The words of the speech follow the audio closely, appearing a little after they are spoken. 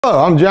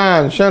Hello, I'm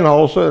John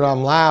Shinholser, and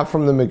I'm live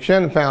from the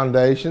McShin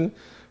Foundation,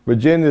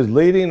 Virginia's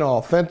leading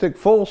authentic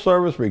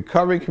full-service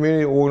recovery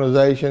community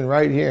organization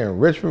right here in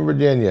Richmond,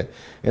 Virginia.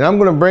 And I'm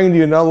going to bring to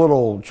you another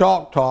little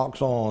chalk talks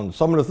on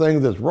some of the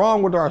things that's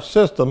wrong with our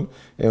system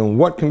and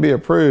what can be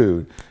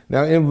improved.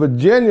 Now in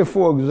Virginia,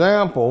 for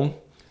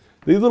example,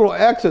 these little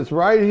exits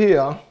right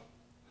here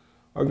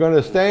are going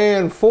to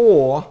stand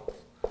for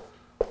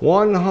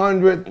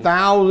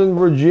 100,000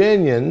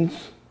 Virginians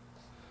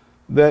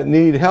that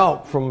need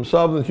help from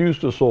substance use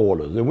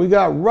disorders. And we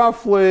got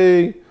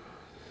roughly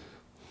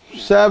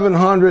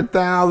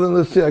 700,000,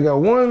 let's see, I got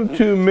one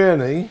too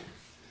many.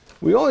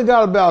 We only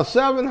got about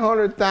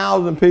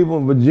 700,000 people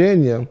in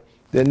Virginia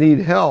that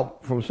need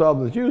help from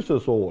substance use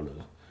disorders.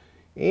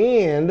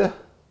 And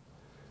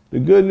the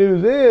good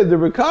news is the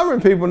recovering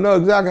people know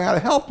exactly how to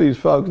help these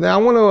folks. Now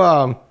I want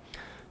to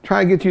try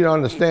and get you to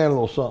understand a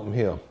little something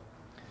here.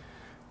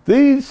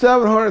 These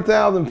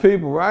 700,000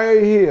 people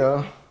right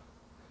here,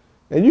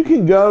 and you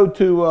can go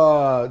to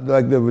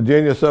like the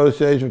Virginia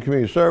Association of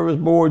Community Service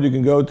Board. You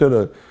can go to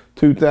the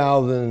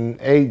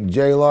 2008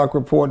 JLOC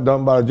report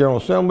done by the General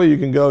Assembly. You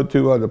can go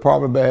to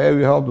Department of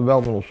Behavioral Health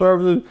Developmental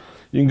Services.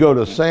 You can go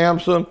to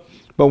SAMHSA.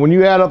 But when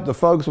you add up the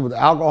folks with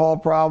alcohol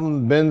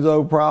problems,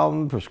 benzo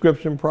problems,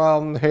 prescription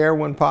problems,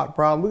 heroin, pot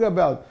problems, we got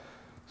about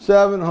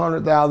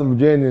 700,000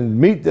 Virginians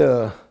meet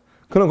the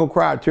clinical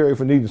criteria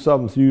for needing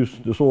substance use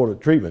disorder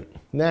treatment.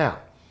 Now,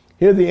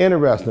 here's the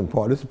interesting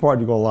part. This is the part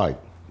you're going to like.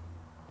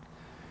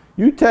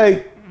 You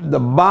take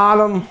the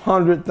bottom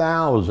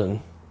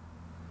 100,000,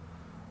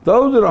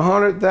 those are the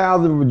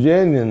 100,000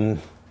 Virginians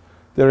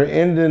that are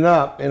ending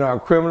up in our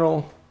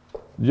criminal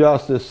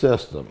justice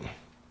system.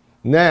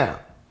 Now,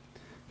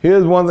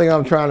 here's one thing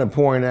I'm trying to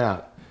point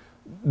out.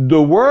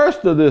 The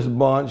worst of this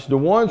bunch, the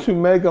ones who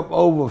make up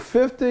over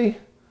 50%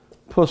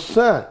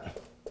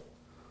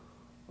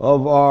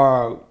 of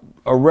our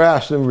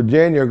arrests in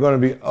Virginia are going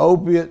to be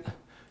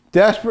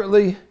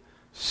desperately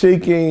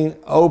seeking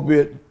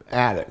opiate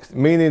addicts,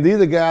 meaning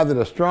these are guys that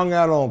are strung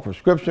out on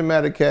prescription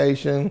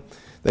medication,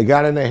 they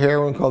got into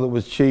heroin because it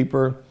was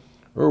cheaper,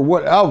 or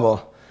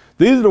whatever.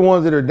 These are the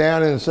ones that are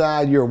down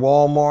inside your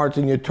Walmarts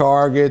and your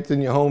Targets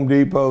and your Home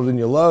Depots and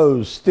your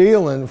Lowe's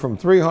stealing from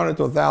 $300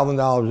 to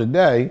 $1,000 a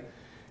day.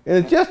 And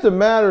it's just a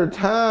matter of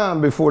time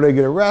before they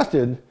get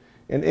arrested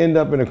and end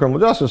up in the criminal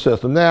justice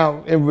system.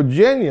 Now, in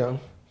Virginia,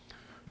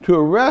 to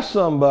arrest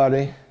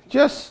somebody,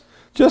 just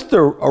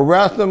to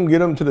arrest them, get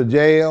them to the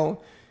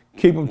jail,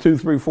 keep them 2,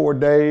 3, 4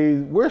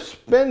 days, we're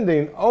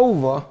spending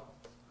over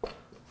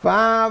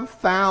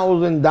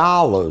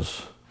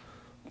 $5,000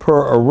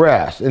 per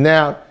arrest. And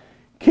now,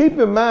 keep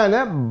in mind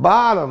that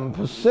bottom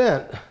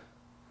percent,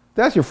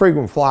 that's your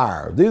frequent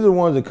flyers. These are the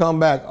ones that come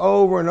back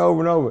over and over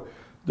and over.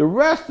 The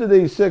rest of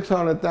these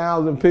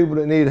 600,000 people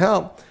that need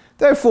help,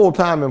 they're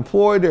full-time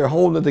employed, they're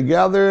holding it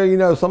together. You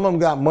know, some of them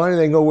got money,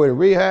 they can go away to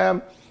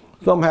rehab.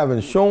 Some have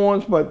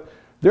insurance, but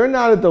they're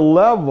not at the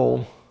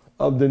level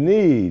of the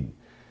need.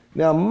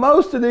 Now,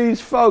 most of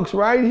these folks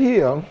right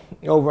here,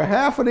 over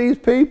half of these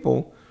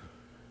people,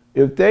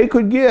 if they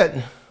could get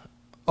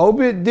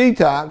opiate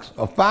detox,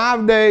 a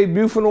 5-day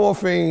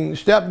buprenorphine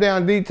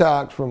step-down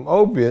detox from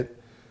opiate,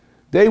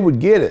 they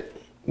would get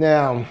it.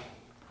 Now,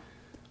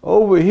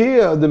 over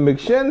here, the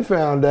McShin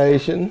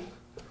Foundation,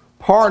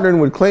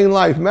 partnering with Clean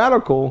Life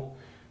Medical,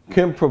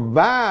 can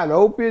provide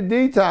opiate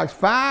detox,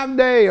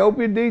 5-day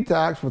opiate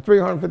detox for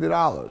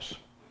 $350.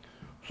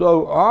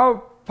 So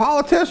our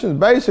politicians,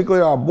 basically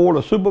our board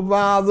of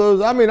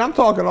supervisors, I mean, I'm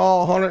talking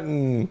all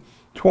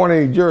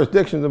 120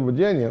 jurisdictions in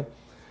Virginia,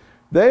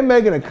 they're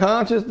making a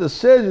conscious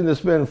decision to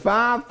spend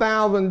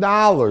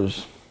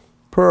 $5,000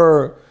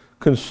 per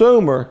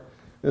consumer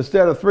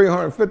instead of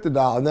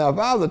 $350. Now, if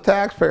I was a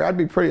taxpayer, I'd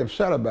be pretty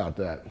upset about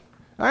that.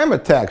 I am a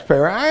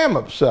taxpayer, I am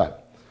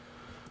upset.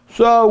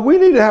 So we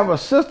need to have a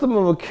system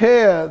of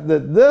care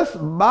that this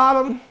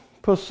bottom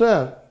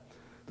percent,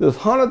 this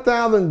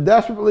 100,000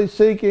 desperately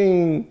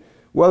seeking,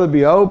 whether it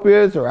be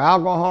opiates or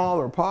alcohol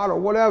or pot or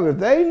whatever, if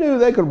they knew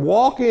they could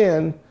walk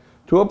in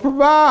to a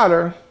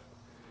provider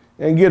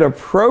and get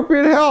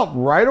appropriate help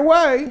right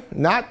away,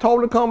 not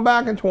told to come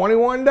back in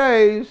 21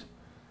 days,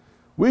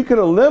 we could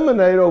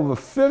eliminate over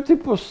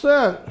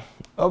 50%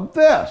 of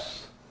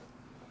this.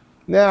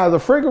 Now, the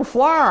frequent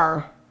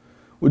flyer,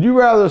 would you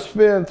rather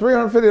spend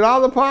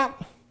 $350 a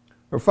pop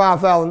or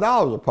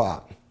 $5,000 a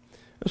pop?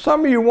 And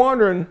some of you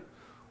wondering,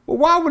 well,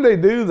 why would they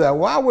do that?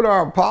 Why would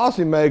our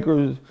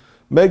policymakers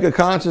make a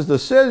conscious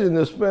decision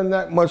to spend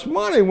that much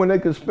money when they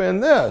could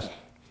spend this?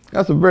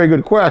 That's a very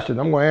good question.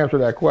 I'm going to answer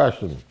that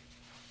question.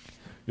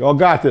 Y'all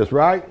got this,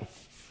 right?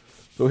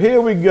 So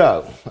here we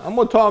go. I'm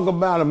going to talk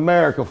about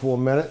America for a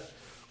minute.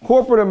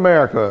 Corporate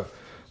America.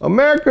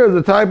 America is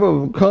a type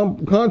of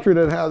country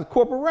that has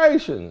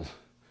corporations.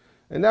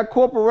 And that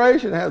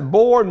corporation has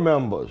board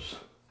members.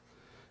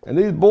 And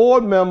these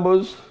board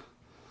members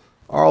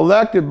are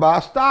elected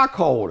by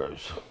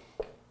stockholders.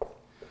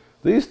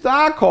 These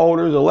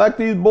stockholders elect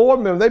these board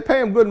members. They pay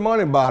them good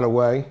money, by the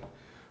way,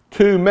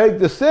 to make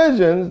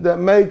decisions that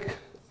make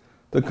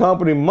the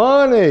company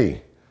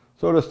money.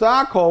 so the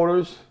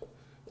stockholders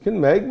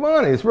can make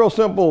money. It's real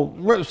simple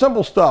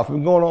stuff. It's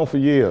been going on for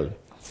years.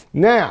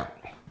 Now,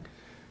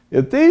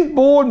 if these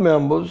board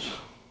members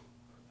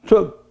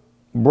took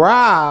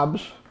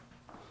bribes,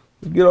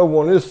 let's get over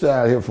on this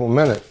side here for a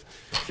minute.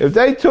 If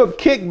they took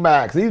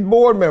kickbacks, these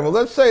board members,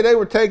 let's say they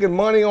were taking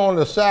money on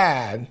the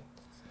side,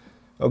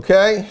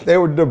 okay? They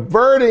were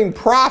diverting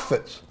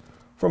profits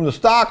from the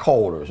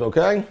stockholders,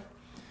 okay?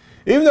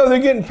 Even though they're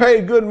getting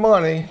paid good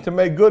money to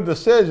make good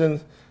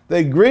decisions,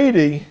 they're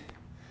greedy,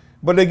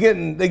 but they're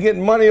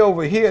getting money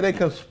over here. They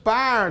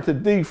conspire to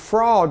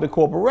defraud the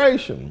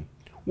corporation.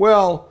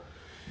 Well,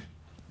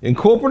 in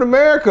corporate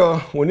America,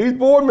 when these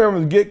board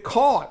members get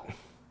caught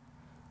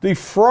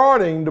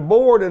defrauding the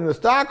board and the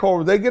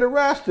stockholders, they get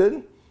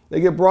arrested. They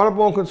get brought up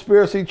on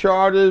conspiracy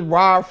charges,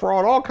 wire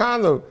fraud, all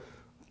kinds of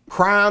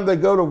crime. They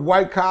go to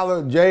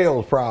white-collar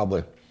jails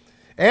probably.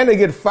 And they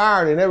get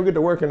fired. They never get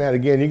to work in that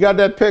again. You got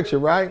that picture,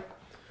 right?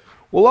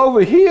 Well,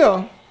 over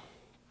here,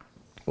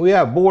 we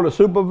have board of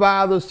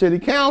supervisors, city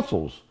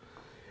councils.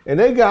 And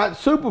they got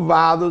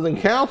supervisors and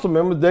council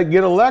members that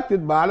get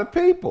elected by the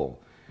people.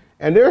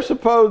 And they're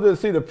supposed to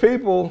see the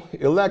people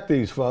elect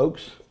these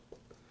folks.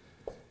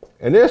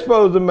 And they're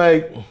supposed to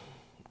make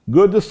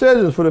good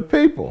decisions for the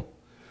people.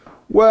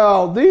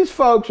 Well, these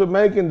folks are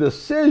making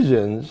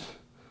decisions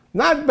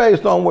not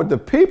based on what the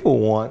people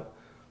want,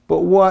 but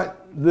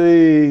what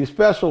the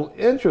special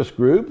interest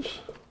groups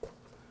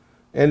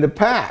and the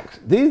PACs.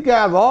 These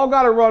guys all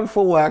got to run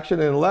for election,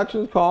 and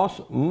elections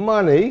cost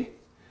money.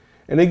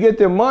 And they get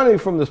their money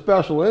from the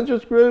special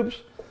interest groups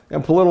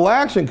and political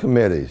action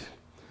committees.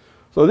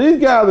 So these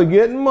guys are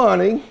getting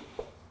money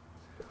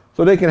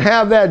so they can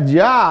have that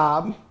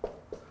job,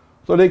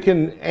 so they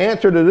can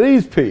answer to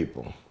these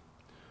people.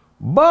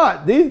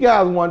 But these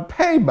guys want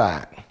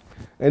payback.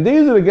 And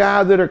these are the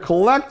guys that are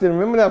collecting.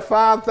 Remember that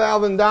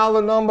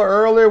 $5,000 number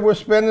earlier we're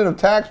spending of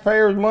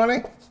taxpayers'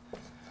 money?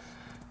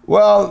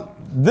 Well,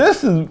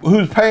 this is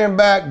who's paying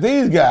back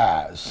these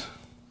guys.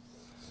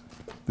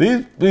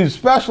 These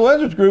special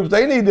interest groups,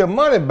 they need their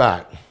money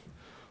back.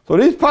 So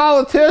these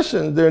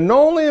politicians, they're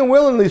knowingly and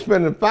willingly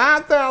spending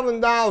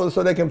 $5,000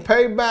 so they can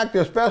pay back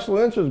their special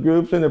interest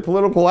groups and their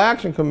political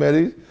action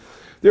committees.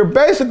 They're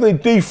basically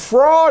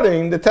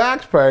defrauding the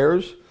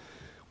taxpayers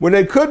when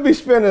they could be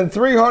spending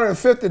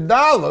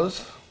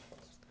 $350.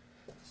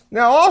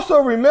 Now also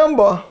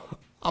remember,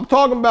 I'm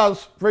talking about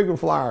frequent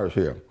flyers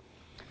here.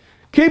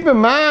 Keep in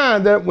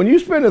mind that when you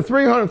spend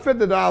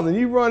 $350 and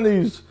you run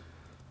these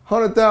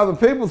 100,000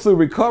 people through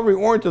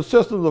recovery-oriented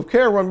systems of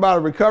care run by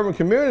the recovering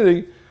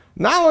community,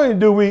 not only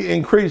do we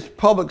increase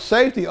public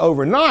safety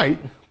overnight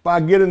by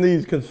getting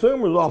these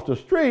consumers off the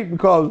street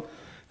because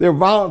they're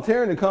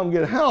volunteering to come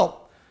get help,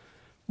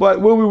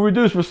 but will we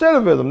reduce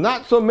recidivism?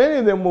 Not so many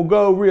of them will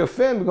go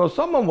reoffend because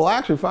some of them will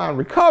actually find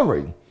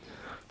recovery.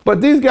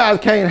 But these guys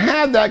can't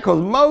have that because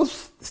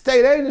most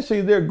state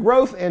agencies, they're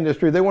growth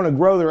industry. They want to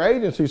grow their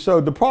agency. So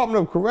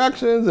Department of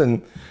Corrections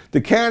and the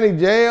county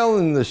jail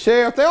and the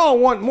sheriff, they all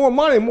want more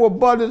money, more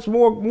budgets,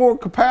 more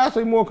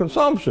capacity, more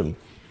consumption.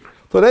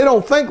 So they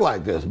don't think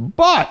like this.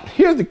 But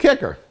here's the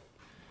kicker.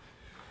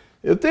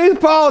 If these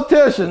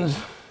politicians,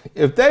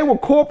 if they were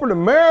corporate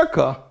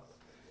America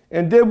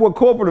and did what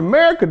corporate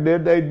America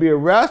did, they'd be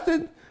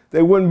arrested.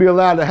 They wouldn't be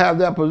allowed to have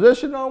that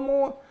position no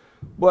more.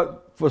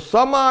 But for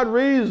some odd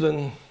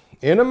reason,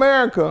 in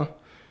America,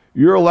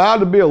 you're allowed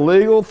to be a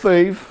legal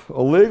thief,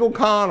 a legal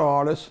con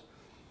artist,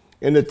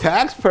 and the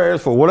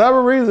taxpayers, for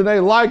whatever reason they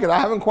like it, I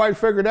haven't quite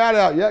figured that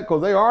out yet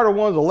because they are the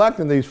ones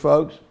electing these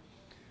folks.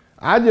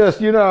 I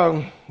just,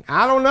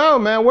 I don't know,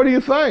 man. What do you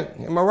think?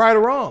 Am I right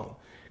or wrong?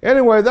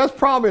 Anyway, that's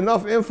probably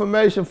enough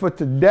information for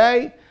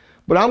today,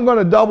 but I'm going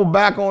to double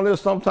back on this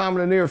sometime in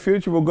the near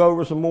future. We'll go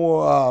over some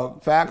more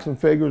facts and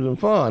figures and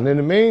fun. In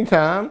the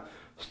meantime,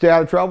 stay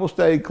out of trouble,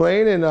 stay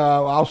clean, and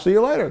I'll see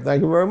you later.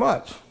 Thank you very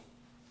much.